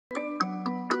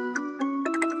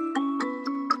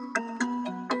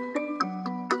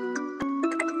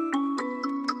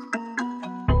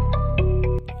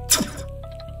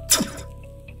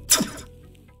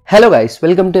Hello guys,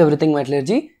 welcome to Everything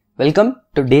Metallurgy. Welcome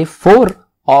to day 4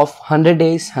 of 100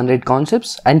 days, 100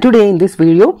 concepts, and today in this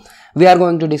video we are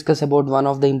going to discuss about one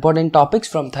of the important topics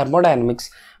from thermodynamics,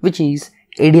 which is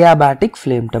adiabatic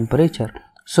flame temperature.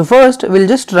 So first we'll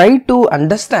just try to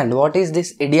understand what is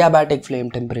this adiabatic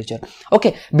flame temperature.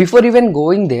 Okay, before even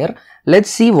going there, let's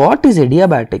see what is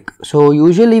adiabatic. So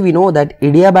usually we know that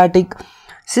adiabatic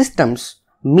systems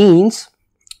means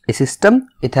a system,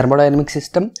 a thermodynamic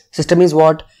system. System is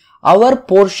what? Our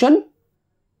portion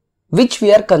which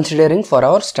we are considering for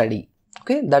our study.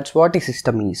 Okay, that's what a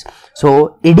system is.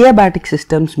 So adiabatic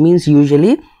systems means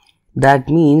usually that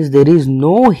means there is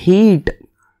no heat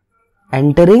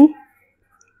entering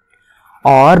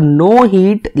or no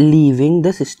heat leaving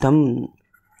the system.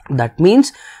 That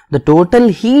means the total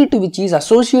heat which is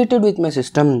associated with my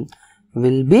system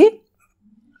will be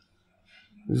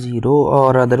 0,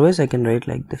 or otherwise I can write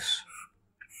like this.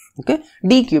 Okay,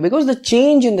 dq, because the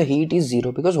change in the heat is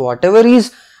 0, because whatever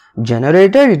is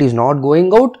generated, it is not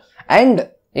going out, and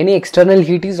any external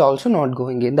heat is also not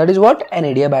going in. That is what an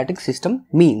adiabatic system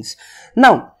means.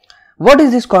 Now, what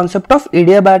is this concept of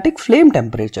adiabatic flame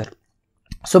temperature?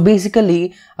 So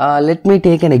basically, let me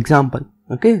take an example.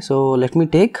 Okay, so let me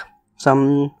take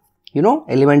some,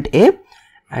 element A,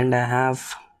 and I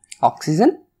have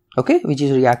oxygen, okay, which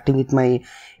is reacting with my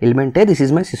element A. This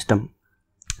is my system.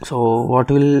 So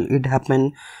what will it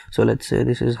happen? So let's say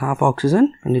this is half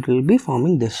oxygen and it will be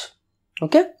forming this.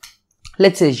 Okay,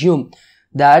 let's assume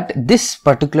that this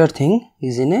particular thing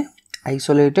is in a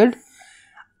isolated,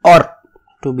 or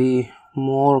to be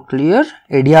more clear,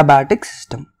 adiabatic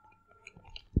system.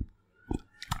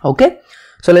 Okay,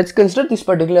 so let's consider this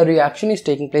particular reaction is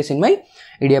taking place in my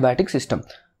adiabatic system.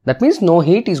 That means no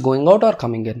heat is going out or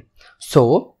coming in.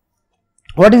 So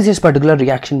what is this particular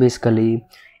reaction basically?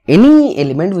 Any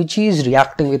element which is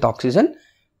reacting with oxygen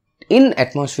in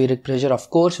atmospheric pressure, of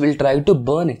course, will try to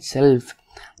burn itself.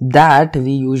 That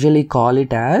we usually call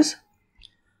it as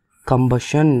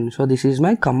combustion. So this is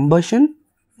my combustion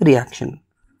reaction.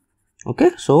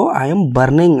 Okay, so I am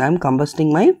burning, I am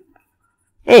combusting my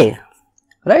A,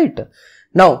 right?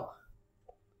 Now,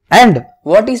 and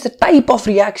what is the type of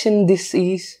reaction this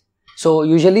is? So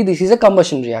usually this is a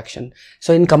combustion reaction.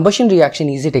 So in combustion reaction,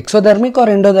 is it exothermic or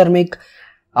endothermic?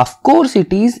 Of course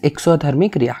it is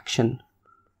exothermic reaction.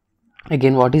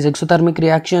 Again, what is exothermic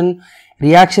reaction?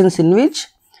 Reactions in which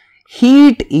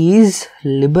heat is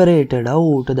liberated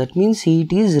out. That means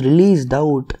heat is released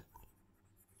out.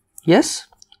 Yes.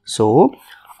 So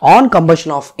on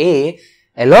combustion of A,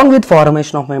 along with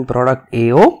formation of my product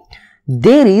AO,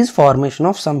 there is formation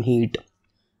of some heat.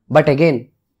 But again,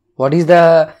 what is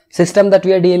the system that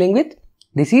we are dealing with?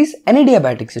 This is an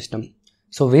adiabatic system.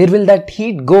 So where will that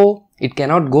heat go? It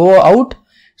cannot go out.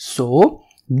 So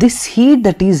this heat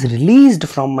that is released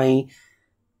from my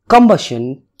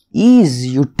combustion is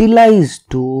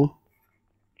utilized to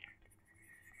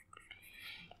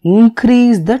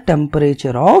increase the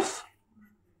temperature of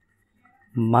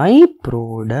my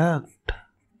product.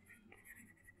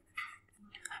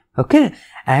 Okay,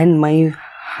 and my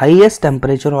highest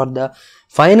temperature, or the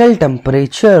final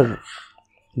temperature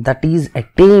that is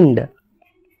attained,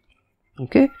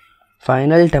 okay,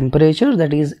 final temperature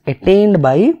that is attained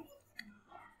by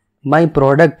my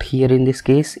product, here in this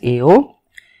case AO,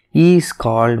 is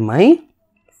called my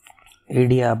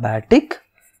adiabatic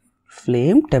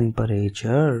flame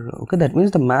temperature. Okay, that means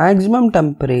the maximum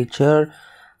temperature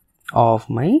of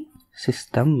my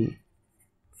system.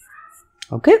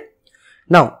 Okay,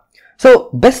 now, so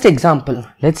best example,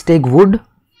 let's take wood.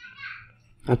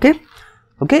 Okay,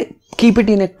 keep it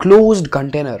in a closed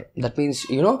container. That means,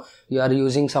 you are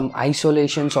using some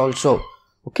isolations also.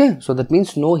 Okay, so that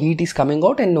means no heat is coming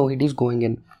out and no heat is going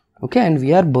in. Okay, and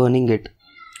we are burning it,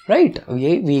 right?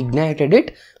 We ignited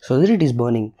it so that it is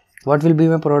burning. What will be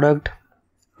my product?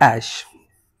 Ash.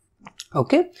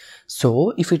 Okay,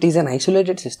 so if it is an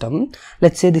isolated system,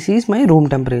 let's say this is my room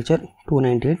temperature,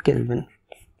 298 Kelvin.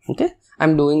 Okay,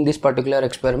 I'm doing this particular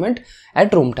experiment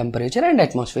at room temperature and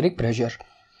atmospheric pressure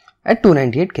at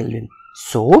 298 Kelvin.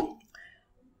 So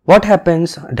what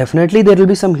happens? Definitely there will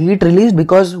be some heat released,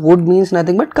 because wood means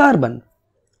nothing but carbon.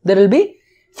 There will be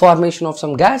formation of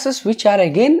some gases which are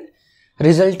again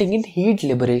resulting in heat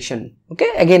liberation.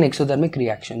 Okay, again exothermic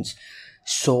reactions.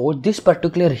 So this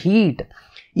particular heat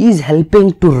is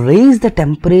helping to raise the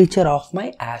temperature of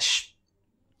my ash.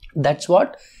 That's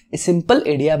what a simple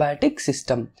adiabatic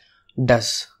system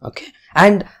does. Okay,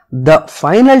 and the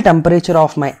final temperature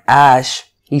of my ash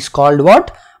is called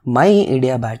what? My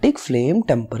adiabatic flame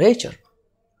temperature.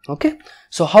 Okay,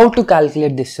 so how to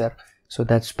calculate this, sir? So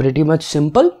that's pretty much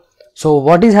simple. So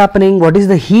what is happening? What is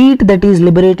the heat that is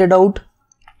liberated out?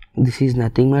 This is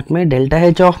nothing but my delta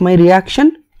H of my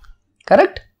reaction,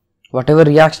 correct? Whatever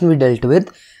reaction we dealt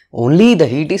with, only the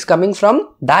heat is coming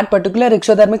from that particular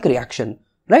exothermic reaction,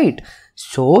 right?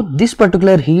 So this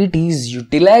particular heat is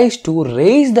utilized to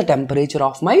raise the temperature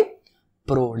of my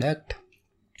product.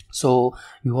 So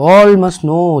you all must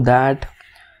know that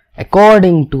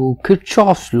according to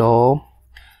Kirchhoff's law,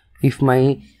 if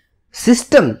my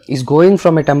system is going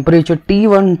from a temperature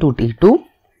T1 to T2,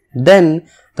 then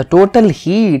the total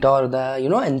heat or the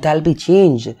enthalpy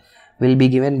change will be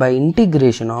given by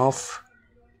integration of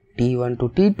T1 to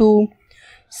T2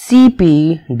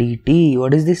 Cp dt.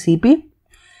 What is this Cp?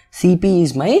 Cp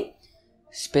is my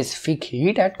specific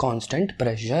heat at constant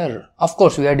pressure. Of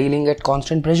course, we are dealing at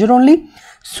constant pressure only.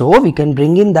 So we can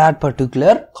bring in that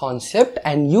particular concept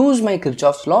and use my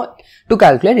Kirchhoff's law to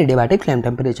calculate adiabatic flame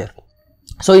temperature.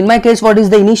 So in my case, what is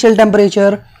the initial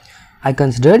temperature? I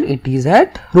considered it is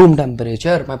at room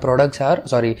temperature.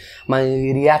 My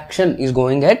reaction is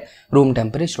going at room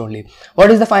temperature only. What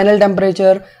is the final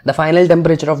temperature? The final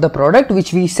temperature of the product,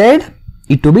 which we said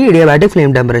it to be adiabatic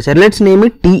flame temperature. Let's name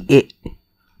it TA.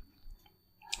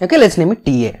 Okay, let's name it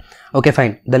TA. Okay,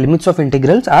 fine. The limits of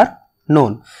integrals are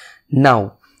known.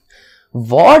 Now,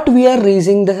 what we are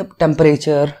raising the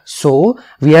temperature? So,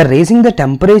 we are raising the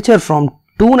temperature from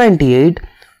 298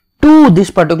 to this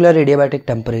particular adiabatic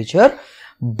temperature,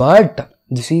 but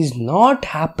this is not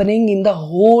happening in the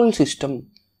whole system.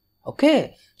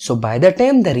 Okay, so by the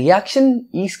time the reaction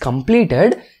is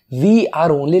completed, we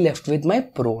are only left with my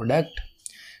product.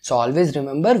 So always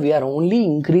remember, we are only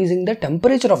increasing the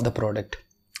temperature of the product.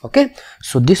 Okay,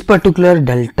 so this particular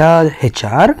delta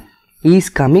HR is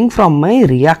coming from my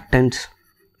reactants.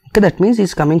 Okay, that means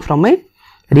it's coming from my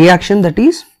reaction that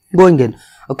is going in.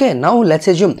 Okay, now let's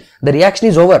assume the reaction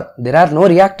is over. There are no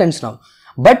reactants now.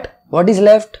 But what is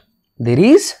left? There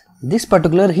is this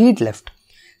particular heat left.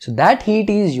 So that heat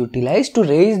is utilized to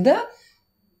raise the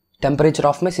temperature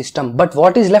of my system. But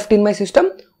what is left in my system?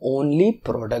 Only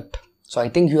product. So I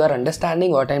think you are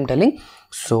understanding what I am telling.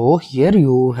 So here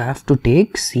you have to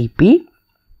take Cp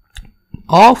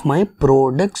of my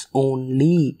products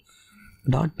only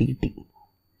dot dt.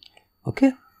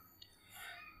 Okay.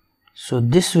 So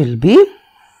this will be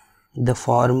the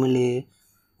formula.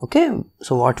 Okay,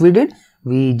 so what we did,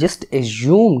 we just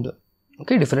assumed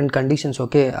different conditions.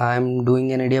 Okay, I am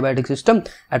doing an adiabatic system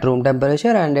at room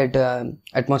temperature and at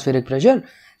atmospheric pressure.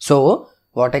 So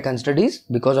what I considered is,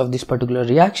 because of this particular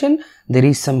reaction, there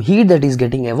is some heat that is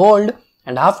getting evolved,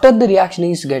 and after the reaction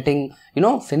is getting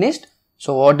finished,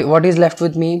 so what is left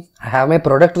with me? I have my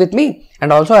product with me,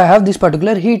 and also I have this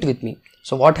particular heat with me.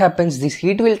 So what happens? This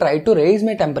heat will try to raise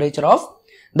my temperature of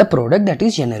the product that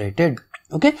is generated.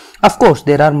 Okay, of course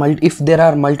if there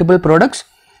are multiple products,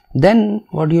 then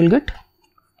what you will get?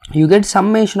 You get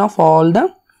summation of all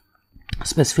the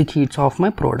specific heats of my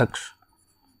products.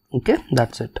 Okay,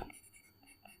 that's it.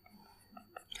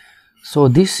 So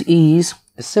this is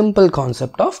a simple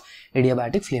concept of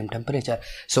adiabatic flame temperature.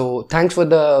 So thanks for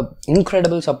the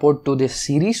incredible support to this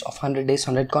series of 100 days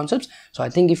 100 concepts. So I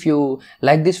think if you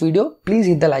like this video, please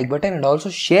hit the like button and also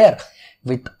share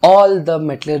with all the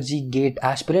metallurgy gate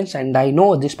aspirants, and I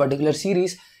know this particular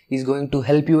series is going to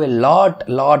help you a lot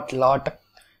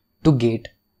to gate.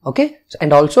 Okay,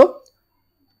 and also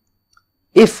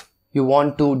if you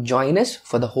want to join us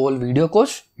for the whole video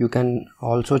course, you can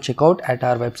also check out at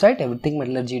our website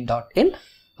everythingmetallurgy.in.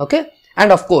 okay,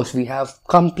 and of course we have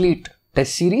complete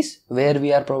test series where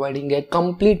we are providing a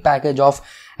complete package of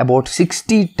about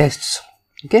 60 tests,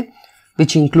 okay,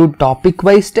 which include topic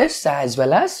wise tests as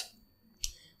well as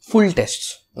full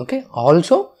tests, okay,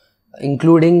 also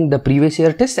including the previous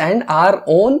year tests and our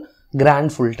own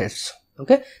grand full tests.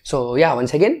 Okay, so yeah,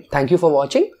 once again, thank you for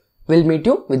watching. We'll meet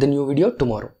you with a new video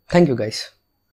tomorrow. Thank you guys.